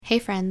Hey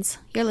friends,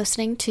 you're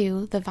listening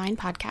to the Vine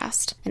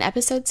Podcast, and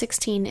episode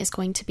 16 is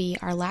going to be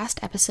our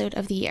last episode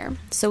of the year,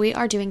 so we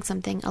are doing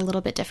something a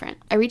little bit different.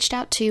 I reached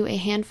out to a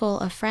handful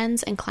of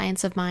friends and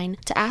clients of mine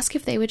to ask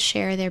if they would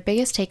share their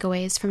biggest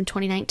takeaways from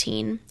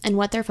 2019 and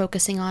what they're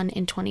focusing on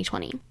in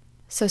 2020.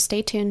 So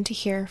stay tuned to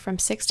hear from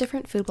 6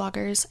 different food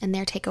bloggers and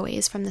their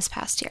takeaways from this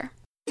past year.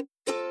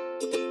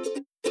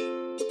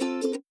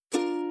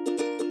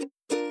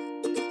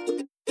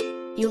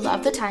 You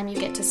love the time you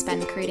get to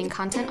spend creating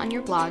content on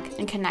your blog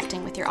and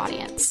connecting with your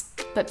audience.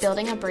 But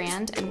building a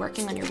brand and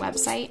working on your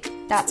website,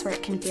 that's where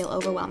it can feel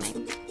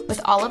overwhelming.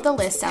 With all of the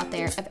lists out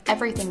there of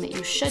everything that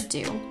you should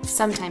do,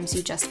 sometimes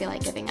you just feel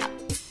like giving up.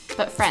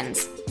 But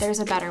friends, there's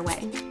a better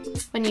way.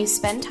 When you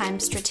spend time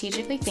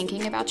strategically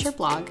thinking about your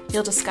blog,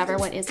 you'll discover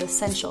what is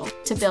essential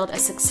to build a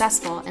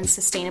successful and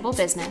sustainable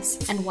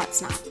business and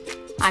what's not.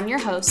 I'm your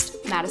host,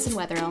 Madison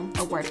Wetherill,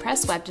 a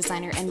WordPress web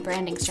designer and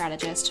branding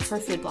strategist for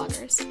food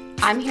bloggers.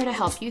 I'm here to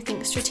help you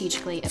think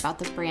strategically about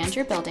the brand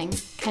you're building,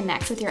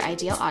 connect with your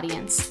ideal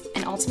audience,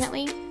 and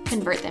ultimately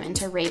convert them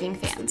into raving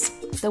fans,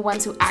 the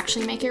ones who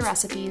actually make your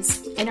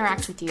recipes,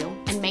 interact with you,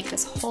 and make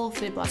this whole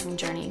food blogging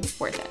journey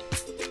worth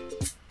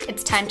it.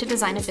 It's time to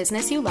design a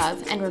business you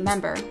love and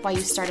remember why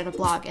you started a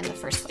blog in the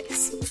first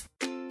place.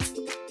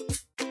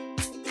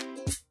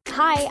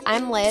 Hi,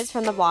 I'm Liz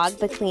from the blog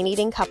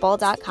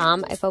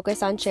thecleaneatingcouple.com. I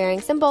focus on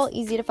sharing simple,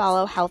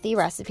 easy-to-follow, healthy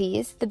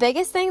recipes. The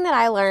biggest thing that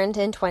I learned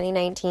in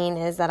 2019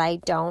 is that I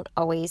don't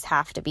always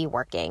have to be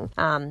working.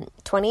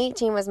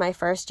 2018 was my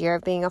first year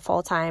of being a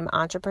full-time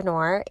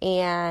entrepreneur,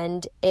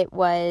 and it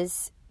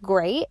was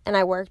great, and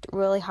I worked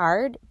really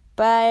hard,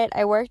 but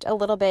I worked a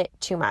little bit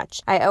too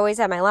much. I always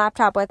had my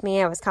laptop with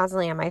me. I was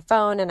constantly on my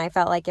phone, and I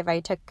felt like if I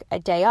took a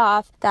day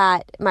off,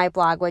 that my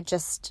blog would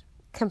just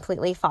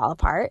completely fall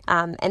apart.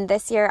 And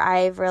this year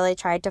I've really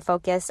tried to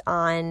focus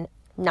on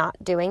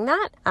not doing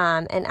that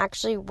and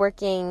actually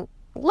working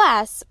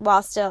less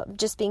while still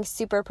just being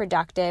super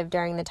productive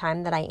during the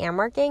time that I am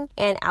working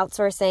and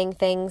outsourcing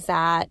things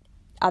that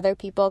other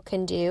people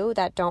can do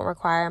that don't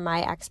require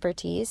my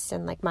expertise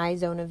and like my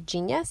zone of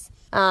genius.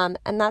 And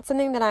that's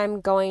something that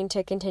I'm going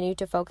to continue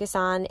to focus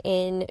on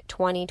in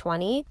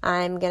 2020.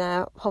 I'm going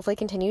to hopefully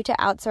continue to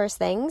outsource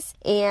things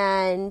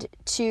and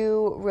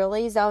to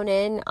really zone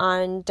in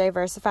on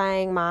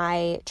diversifying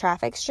my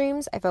traffic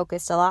streams. I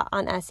focused a lot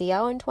on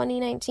SEO in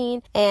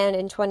 2019, and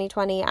in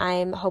 2020,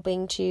 I'm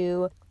hoping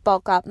to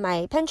bulk up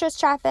my Pinterest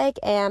traffic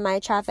and my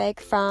traffic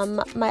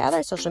from my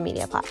other social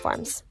media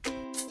platforms.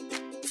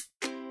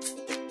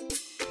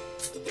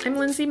 I'm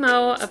Lindsay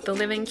Moe of The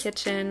Living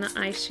Kitchen.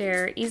 I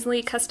share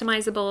easily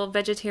customizable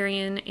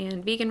vegetarian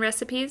and vegan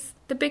recipes.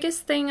 The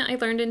biggest thing I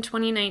learned in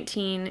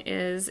 2019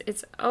 is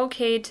it's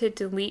okay to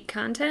delete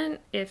content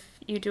if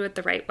you do it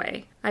the right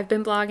way. I've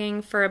been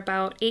blogging for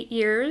about 8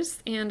 years,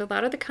 and a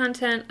lot of the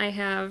content I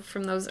have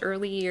from those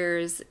early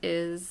years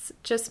is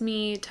just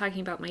me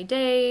talking about my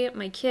day,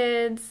 my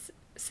kids,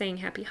 saying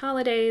happy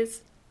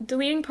holidays.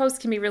 Deleting posts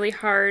can be really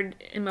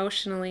hard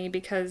emotionally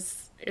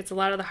because it's a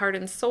lot of the heart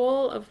and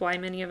soul of why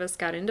many of us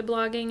got into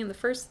blogging in the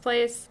first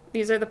place.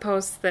 These are the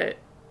posts that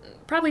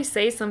probably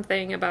say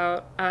something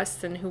about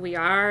us and who we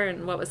are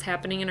and what was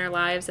happening in our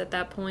lives at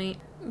that point.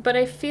 But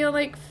I feel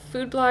like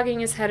food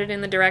blogging is headed in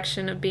the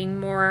direction of being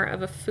more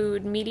of a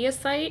food media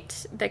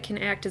site that can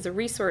act as a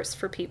resource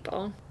for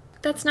people.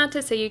 That's not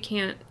to say you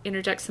can't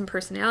interject some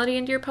personality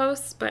into your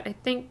posts, but I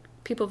think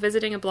people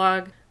visiting a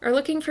blog are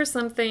looking for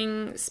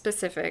something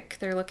specific.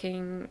 They're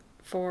looking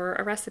for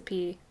a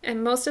recipe.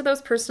 And most of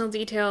those personal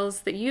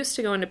details that used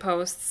to go into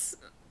posts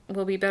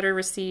will be better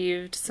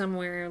received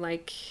somewhere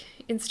like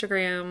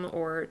Instagram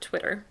or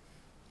Twitter.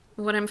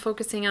 What I'm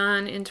focusing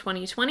on in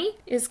 2020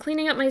 is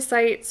cleaning up my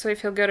site so I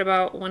feel good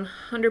about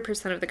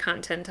 100% of the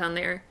content on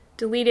there.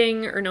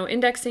 Deleting or no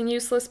indexing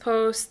useless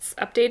posts,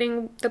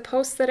 updating the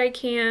posts that I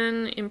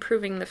can,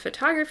 improving the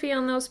photography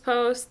on those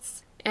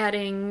posts,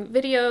 adding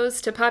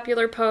videos to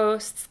popular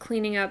posts,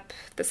 cleaning up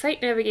the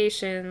site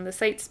navigation, the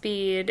site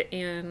speed,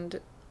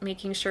 and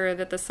making sure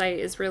that the site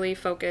is really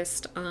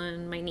focused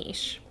on my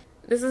niche.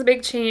 This is a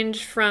big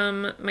change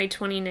from my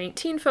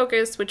 2019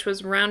 focus, which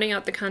was rounding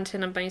out the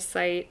content of my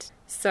site.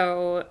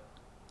 So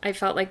I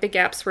felt like the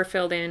gaps were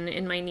filled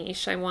in my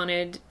niche. I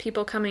wanted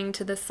people coming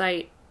to the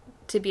site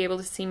to be able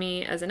to see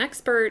me as an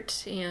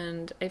expert,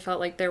 and I felt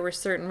like there were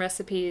certain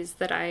recipes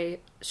that I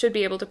should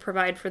be able to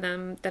provide for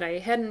them that I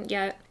hadn't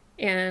yet.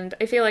 And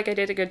I feel like I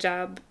did a good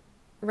job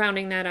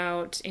rounding that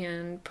out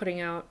and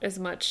putting out as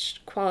much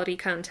quality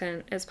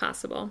content as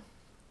possible.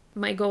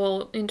 My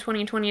goal in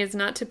 2020 is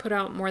not to put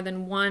out more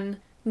than one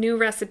new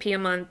recipe a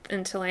month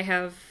until I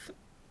have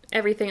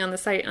everything on the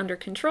site under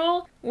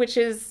control, which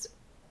is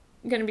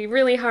going to be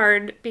really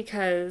hard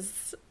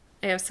because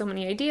I have so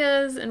many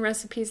ideas and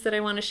recipes that I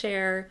want to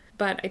share,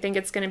 but I think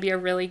it's going to be a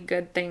really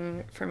good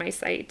thing for my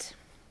site.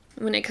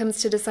 When it comes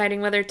to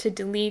deciding whether to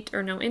delete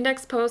or no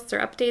index posts or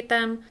update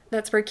them,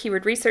 that's where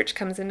keyword research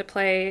comes into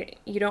play.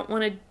 You don't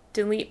want to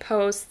delete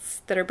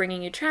posts that are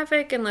bringing you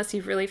traffic unless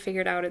you've really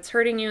figured out it's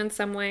hurting you in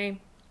some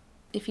way.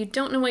 If you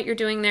don't know what you're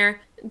doing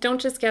there,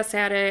 don't just guess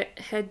at it.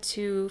 Head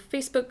to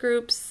Facebook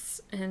groups,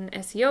 an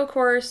SEO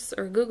course,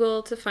 or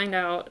Google to find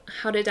out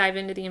how to dive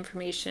into the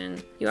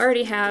information you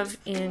already have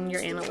in your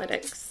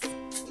analytics.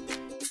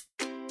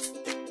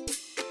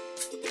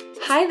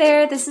 Hi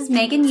there, this is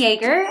Megan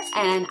Yeager,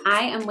 and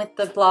I am with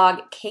the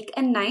blog Cake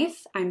and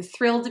Knife. I'm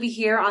thrilled to be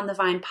here on the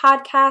Vine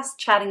podcast,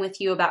 chatting with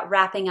you about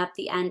wrapping up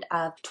the end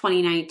of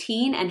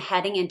 2019 and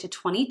heading into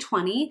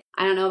 2020.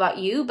 I don't know about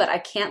you, but I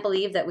can't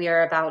believe that we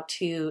are about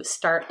to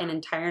start an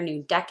entire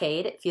new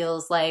decade. It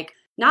feels like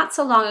not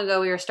so long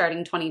ago we were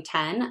starting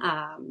 2010,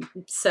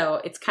 so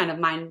it's kind of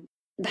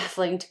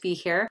mind-baffling to be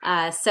here.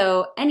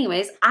 So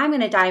anyways, I'm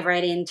going to dive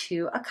right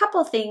into a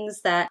couple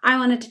things that I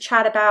wanted to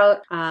chat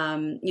about.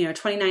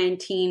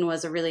 2019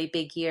 was a really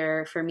big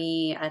year for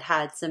me. I'd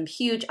had some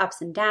huge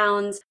ups and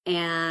downs,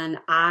 and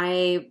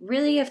I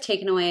really have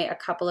taken away a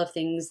couple of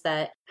things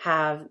that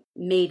have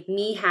made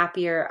me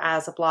happier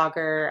as a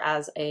blogger,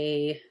 as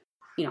a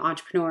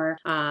entrepreneur.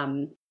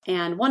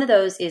 And one of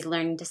those is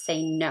learning to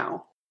say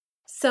no.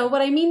 So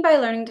what I mean by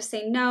learning to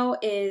say no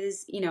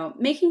is,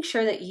 making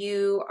sure that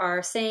you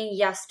are saying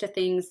yes to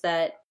things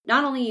that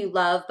not only you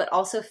love, but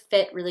also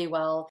fit really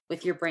well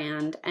with your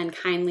brand, and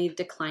kindly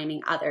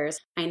declining others.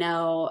 I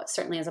know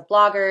certainly as a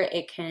blogger,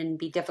 it can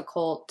be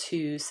difficult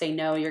to say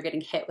no. You're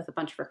getting hit with a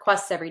bunch of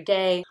requests every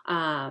day.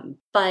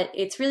 But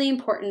it's really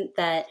important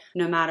that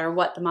no matter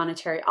what the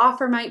monetary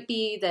offer might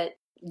be, that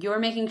you're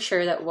making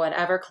sure that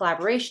whatever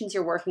collaborations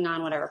you're working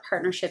on, whatever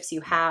partnerships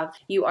you have,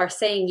 you are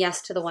saying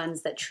yes to the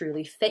ones that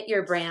truly fit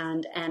your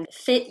brand and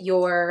fit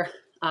your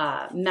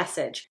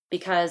message,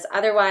 because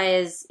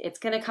otherwise it's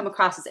going to come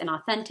across as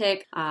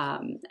inauthentic.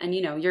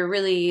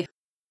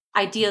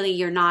 Ideally,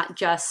 you're not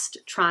just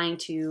trying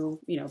to,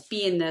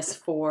 be in this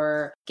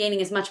for gaining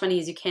as much money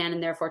as you can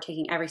and therefore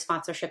taking every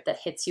sponsorship that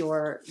hits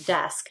your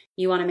desk.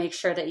 You want to make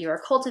sure that you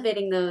are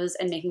cultivating those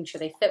and making sure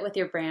they fit with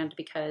your brand,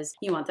 because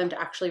you want them to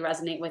actually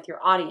resonate with your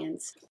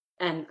audience.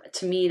 And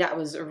to me, that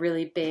was a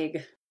really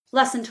big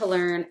lesson to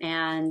learn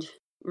and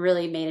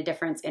really made a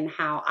difference in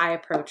how I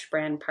approach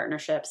brand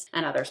partnerships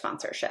and other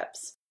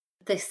sponsorships.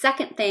 The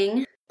second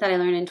thing that I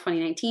learned in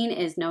 2019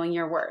 is knowing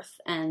your worth.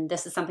 And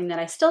this is something that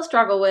I still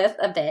struggle with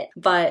a bit,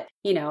 but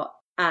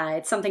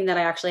it's something that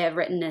I actually have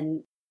written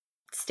in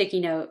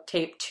sticky note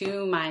tape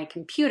to my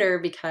computer,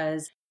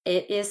 because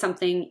it is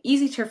something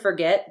easy to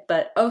forget,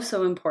 but oh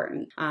so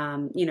important.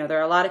 There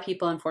are a lot of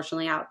people,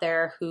 unfortunately, out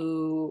there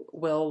who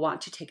will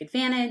want to take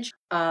advantage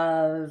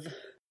of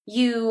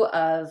you,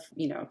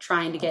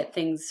 trying to get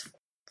things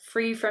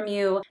free from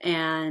you.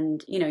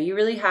 And, you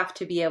really have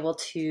to be able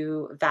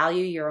to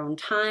value your own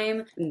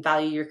time and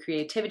value your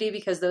creativity,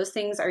 because those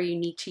things are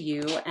unique to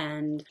you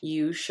and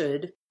you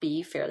should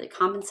be fairly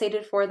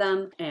compensated for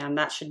them. And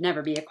that should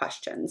never be a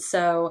question.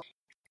 So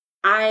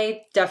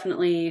I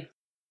definitely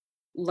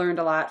learned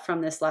a lot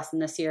from this lesson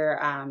this year,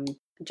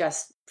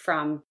 just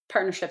from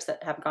partnerships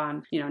that have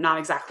gone, not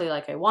exactly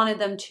like I wanted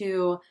them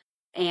to.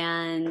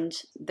 And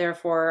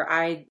therefore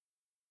I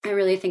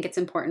really think it's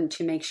important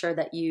to make sure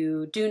that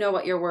you do know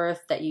what you're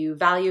worth, that you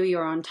value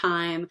your own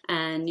time,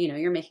 and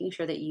you're making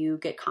sure that you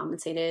get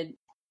compensated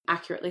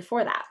accurately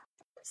for that.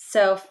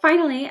 So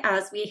finally,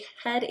 as we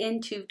head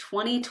into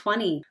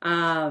 2020,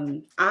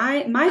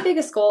 my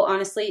biggest goal,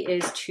 honestly,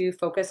 is to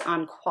focus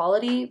on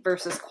quality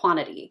versus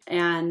quantity.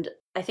 And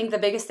I think the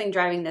biggest thing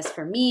driving this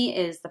for me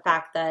is the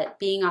fact that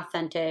being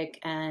authentic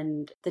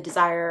and the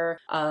desire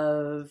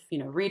of,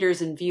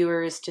 readers and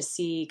viewers to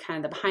see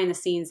kind of the behind the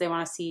scenes. They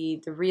want to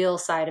see the real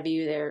side of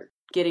you. They're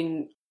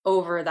getting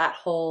over that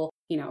whole,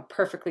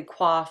 perfectly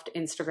coiffed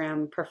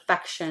Instagram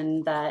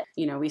perfection that,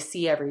 we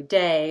see every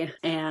day.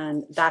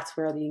 And that's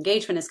where the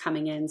engagement is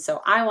coming in.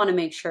 So I want to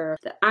make sure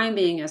that I'm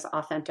being as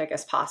authentic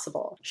as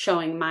possible,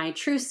 showing my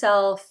true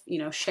self,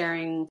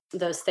 sharing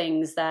those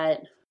things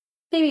that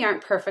maybe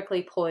aren't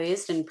perfectly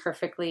poised and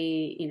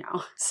perfectly,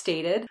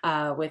 stated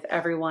with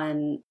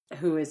everyone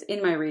who is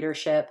in my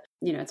readership.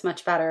 It's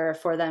much better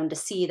for them to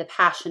see the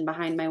passion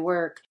behind my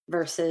work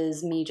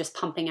versus me just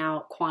pumping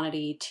out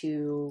quantity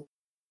to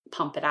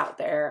pump it out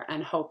there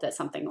and hope that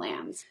something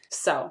lands.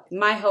 So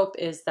my hope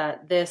is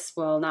that this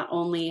will not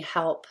only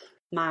help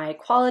my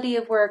quality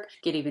of work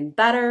get even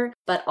better,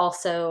 but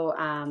also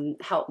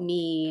help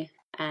me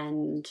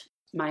and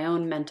my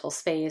own mental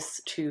space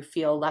to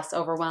feel less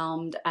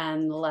overwhelmed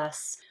and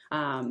less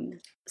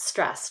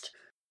stressed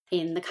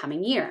in the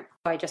coming year.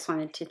 I just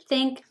wanted to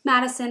thank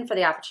Madison for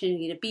the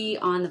opportunity to be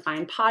on the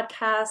Vine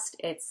podcast.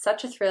 It's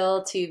such a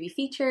thrill to be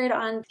featured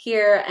on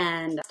here,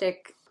 and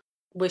stick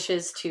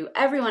wishes to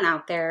everyone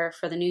out there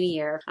for the new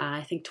year.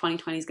 I think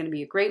 2020 is going to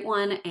be a great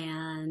one,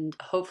 and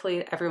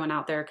hopefully everyone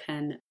out there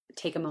can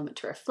take a moment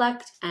to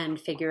reflect and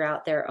figure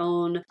out their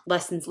own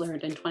lessons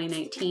learned in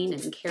 2019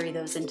 and carry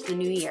those into the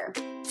new year.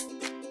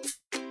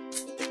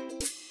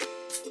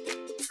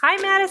 Hi,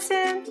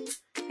 Madison.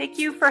 Thank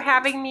you for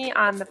having me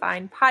on the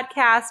Vine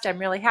podcast. I'm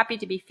really happy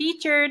to be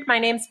featured. My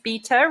name's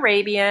Beta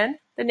Arabian.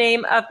 The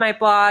name of my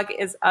blog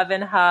is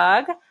Oven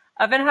Hug.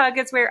 Oven Hug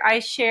is where I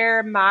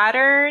share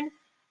modern,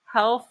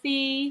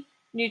 healthy,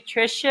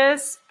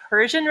 nutritious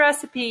Persian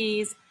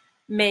recipes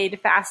made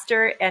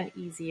faster and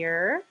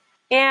easier.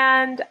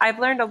 And I've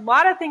learned a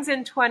lot of things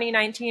in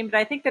 2019, but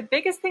I think the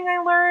biggest thing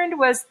I learned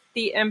was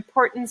the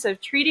importance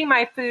of treating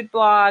my food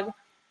blog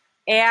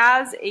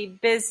as a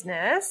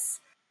business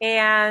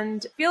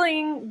and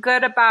feeling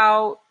good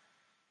about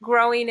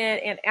growing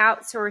it and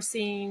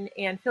outsourcing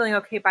and feeling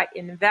okay by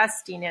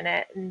investing in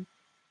it and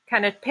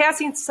kind of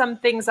passing some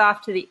things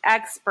off to the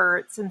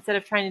experts instead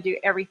of trying to do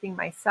everything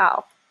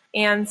myself.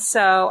 And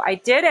so I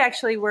did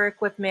actually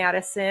work with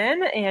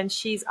Madison, and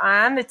she's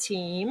on the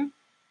team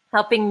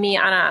helping me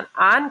on an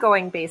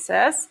ongoing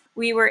basis.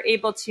 We were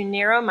able to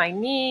narrow my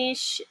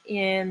niche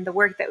in the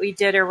work that we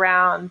did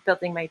around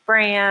building my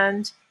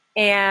brand,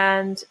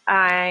 and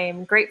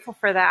I'm grateful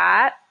for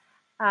that.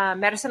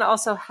 Madison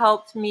also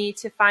helped me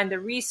to find the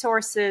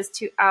resources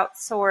to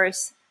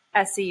outsource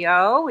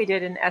SEO. We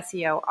did an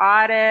SEO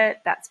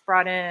audit that's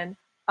brought in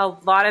a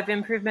lot of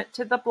improvement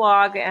to the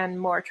blog and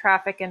more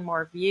traffic and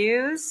more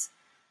views.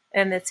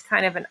 And it's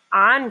kind of an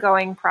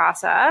ongoing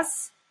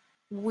process.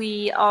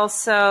 We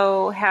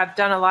also have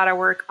done a lot of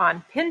work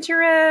on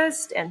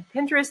Pinterest and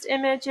Pinterest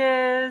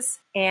images,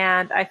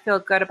 and I feel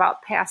good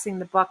about passing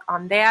the buck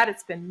on that.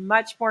 It's been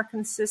much more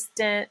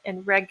consistent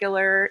and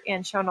regular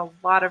and shown a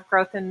lot of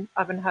growth in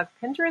Oven Hug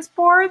Pinterest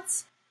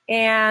boards.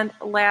 And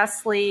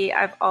lastly,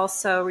 I've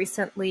also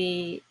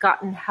recently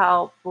gotten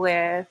help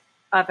with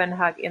Oven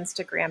Hug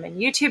Instagram and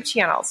YouTube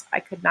channels. I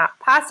could not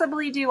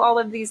possibly do all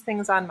of these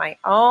things on my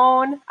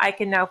own. I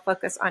can now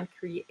focus on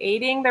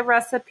creating the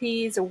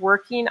recipes,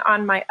 working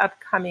on my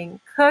upcoming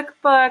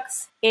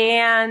cookbooks,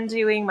 and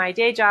doing my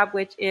day job,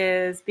 which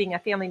is being a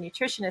family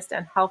nutritionist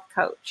and health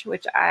coach,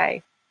 which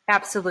I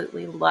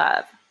absolutely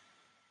love,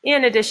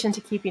 in addition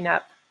to keeping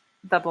up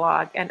the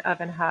blog and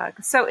Oven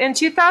Hug. So in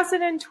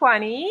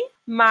 2020,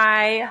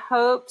 my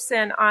hopes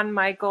and on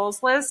my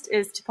goals list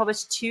is to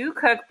publish 2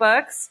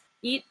 cookbooks.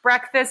 Eat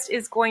Breakfast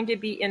is going to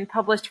be in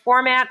published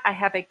format. I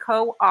have a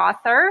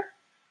co-author,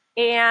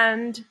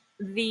 and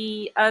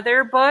the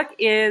other book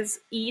is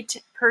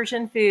Eat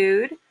Persian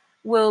Food,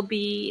 will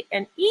be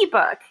an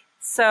ebook.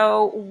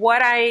 So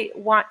what I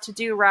want to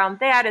do around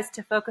that is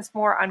to focus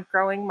more on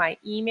growing my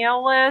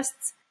email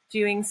lists,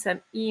 doing some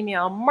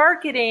email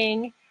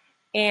marketing,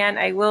 and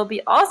I will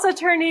be also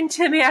turning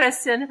to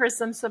Madison for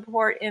some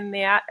support in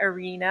that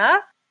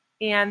arena,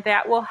 and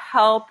that will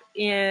help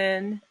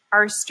in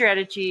our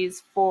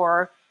strategies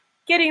for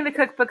getting the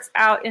cookbooks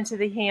out into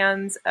the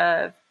hands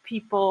of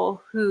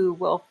people who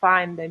will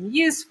find them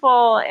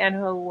useful and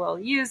who will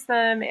use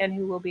them and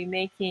who will be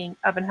making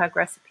Oven Hug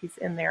recipes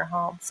in their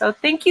home. So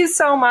thank you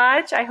so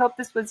much. I hope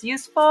this was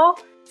useful.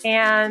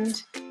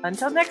 And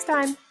until next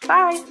time,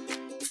 bye.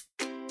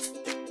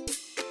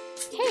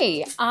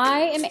 Hey,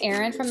 I am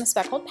Erin from The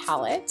Speckled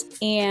Palette,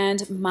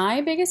 and my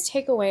biggest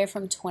takeaway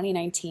from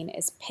 2019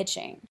 is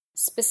pitching.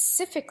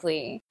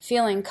 Specifically,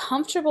 feeling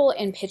comfortable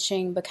in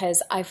pitching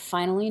because I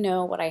finally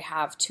know what I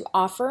have to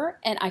offer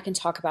and I can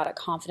talk about it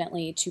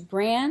confidently to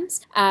brands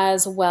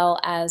as well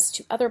as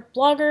to other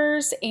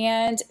bloggers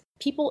and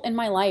people in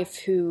my life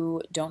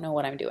who don't know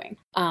what I'm doing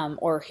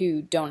or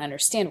who don't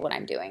understand what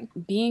I'm doing.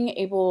 Being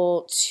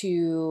able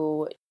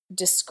to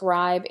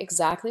describe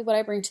exactly what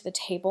I bring to the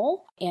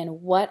table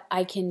and what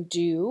I can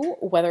do,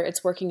 whether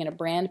it's working in a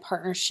brand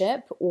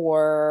partnership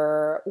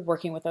or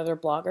working with other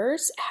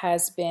bloggers,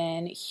 has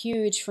been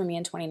huge for me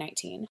in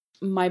 2019.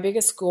 My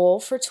biggest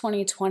goal for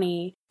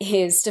 2020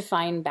 is to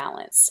find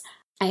balance.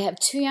 I have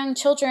 2 young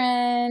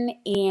children,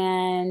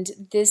 and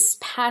this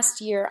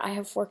past year I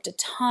have worked a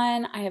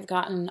ton. I have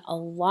gotten a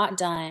lot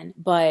done,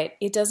 but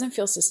it doesn't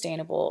feel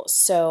sustainable.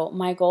 So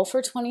my goal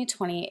for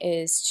 2020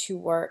 is to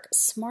work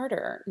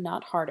smarter,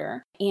 not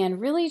harder,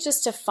 and really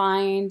just to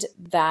find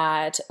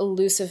that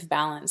elusive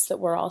balance that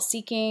we're all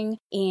seeking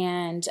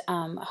and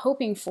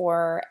hoping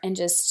for, and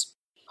just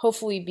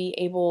hopefully be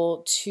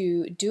able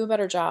to do a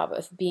better job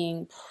of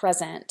being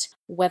present,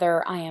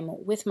 whether I am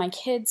with my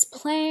kids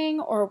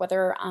playing or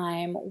whether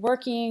I'm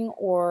working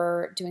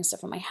or doing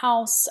stuff in my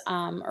house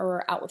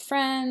or out with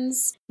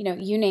friends,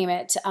 you name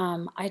it. I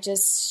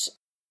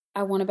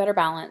want a better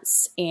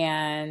balance,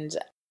 and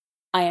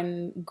I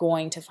am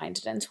going to find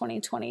it in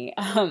 2020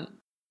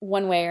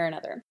 one way or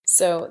another.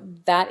 So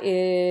that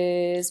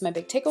is my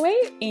big takeaway,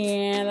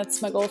 and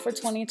that's my goal for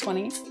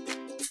 2020.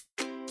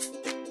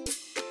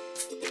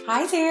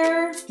 Hi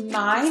there,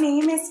 my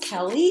name is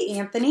Kelly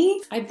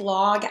Anthony. I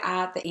blog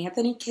at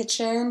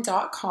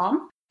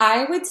theanthonykitchen.com.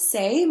 I would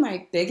say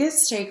my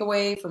biggest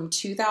takeaway from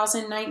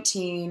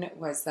 2019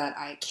 was that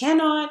I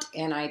cannot,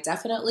 and I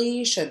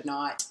definitely should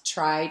not,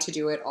 try to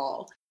do it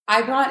all.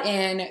 I brought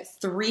in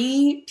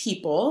 3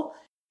 people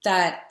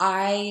that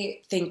I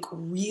think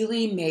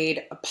really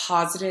made a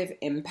positive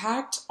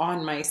impact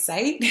on my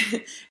site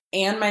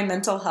and my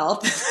mental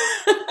health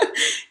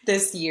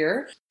this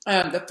year.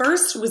 The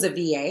first was a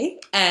VA,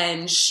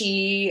 and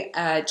she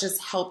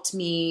just helped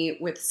me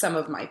with some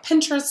of my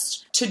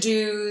Pinterest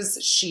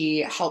to-dos. She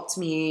helped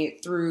me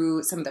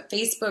through some of the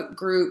Facebook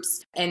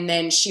groups, and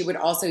then she would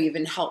also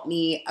even help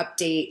me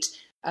update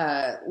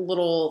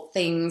little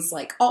things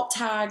like alt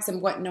tags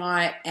and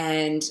whatnot.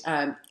 And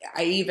I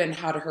even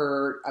had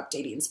her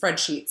updating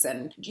spreadsheets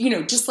and,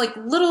 just like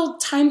little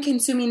time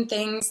consuming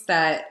things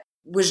that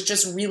was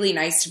just really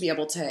nice to be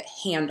able to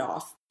hand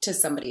off to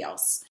somebody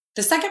else.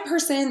 The second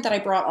person that I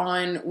brought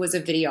on was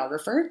a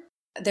videographer.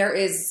 There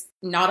is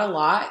not a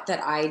lot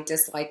that I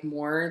dislike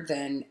more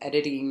than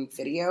editing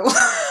video.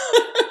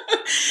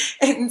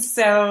 And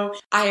so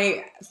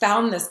I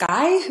found this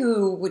guy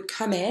who would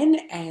come in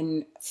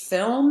and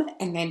film,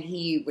 and then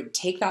he would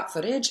take that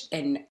footage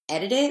and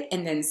edit it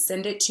and then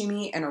send it to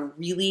me in a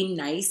really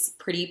nice,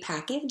 pretty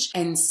package.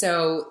 And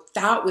so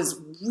that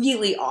was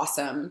really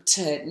awesome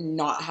to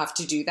not have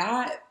to do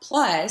that.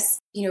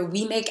 Plus,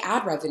 we make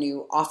ad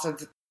revenue off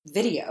of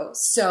video.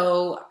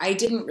 So I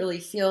didn't really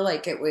feel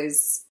like it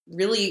was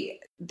really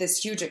this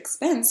huge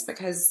expense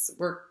because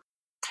we're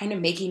kind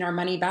of making our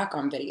money back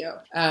on video.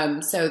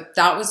 So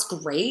that was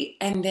great.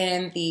 And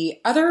then the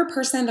other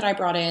person that I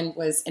brought in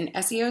was an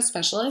SEO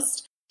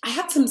specialist. I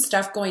had some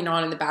stuff going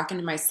on in the back end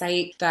of my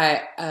site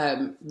that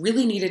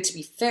really needed to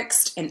be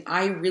fixed, and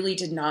I really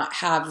did not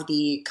have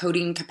the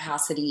coding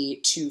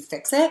capacity to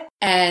fix it.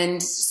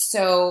 And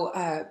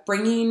so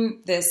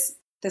bringing this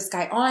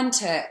guy on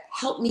to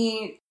help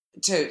me,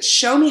 to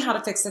show me how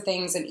to fix the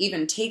things and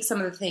even take some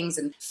of the things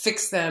and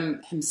fix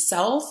them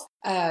himself,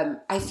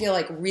 I feel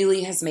like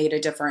really has made a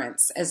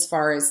difference as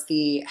far as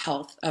the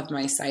health of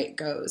my site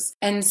goes.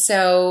 And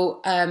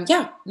so,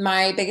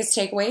 my biggest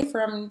takeaway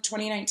from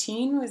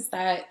 2019 was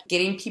that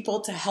getting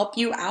people to help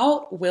you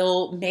out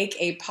will make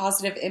a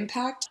positive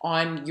impact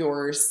on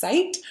your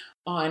site,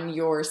 on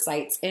your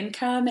site's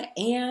income,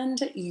 and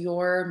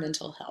your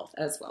mental health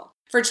as well.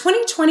 For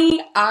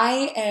 2020,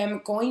 I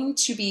am going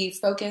to be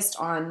focused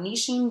on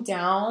niching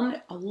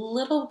down a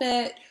little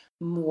bit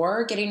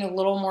more, getting a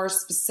little more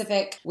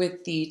specific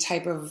with the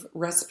type of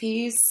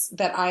recipes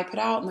that I put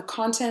out and the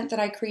content that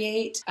I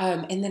create.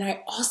 And then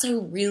I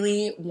also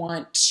really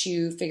want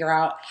to figure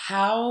out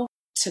how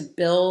to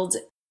build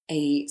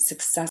a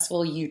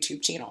successful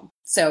YouTube channel.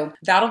 So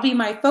that'll be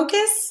my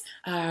focus.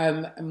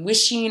 I'm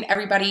wishing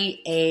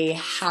everybody a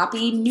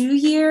happy new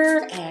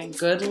year and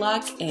good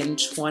luck in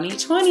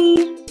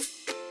 2020.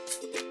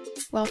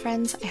 Well,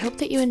 friends, I hope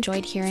that you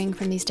enjoyed hearing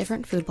from these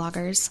different food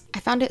bloggers. I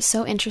found it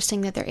so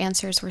interesting that their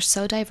answers were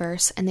so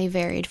diverse and they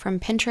varied from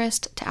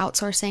Pinterest to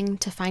outsourcing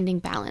to finding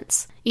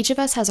balance. Each of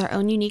us has our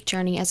own unique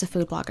journey as a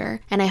food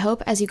blogger, and I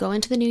hope as you go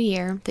into the new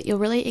year that you'll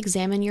really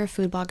examine your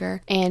food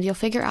blogger and you'll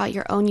figure out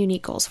your own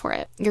unique goals for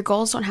it. Your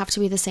goals don't have to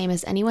be the same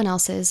as anyone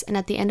else's, and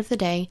at the end of the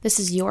day, this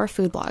is your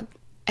food blog.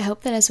 I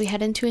hope that as we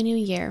head into a new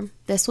year,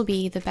 this will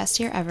be the best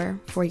year ever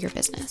for your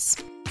business.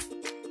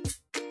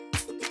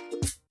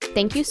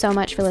 Thank you so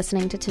much for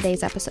listening to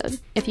today's episode.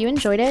 If you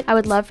enjoyed it, I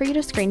would love for you to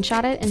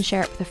screenshot it and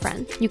share it with a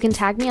friend. You can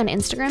tag me on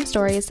Instagram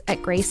stories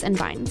at Grace and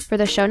Vine. For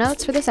the show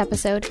notes for this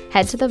episode,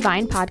 head to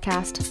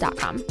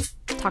thevinepodcast.com.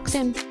 Talk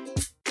soon.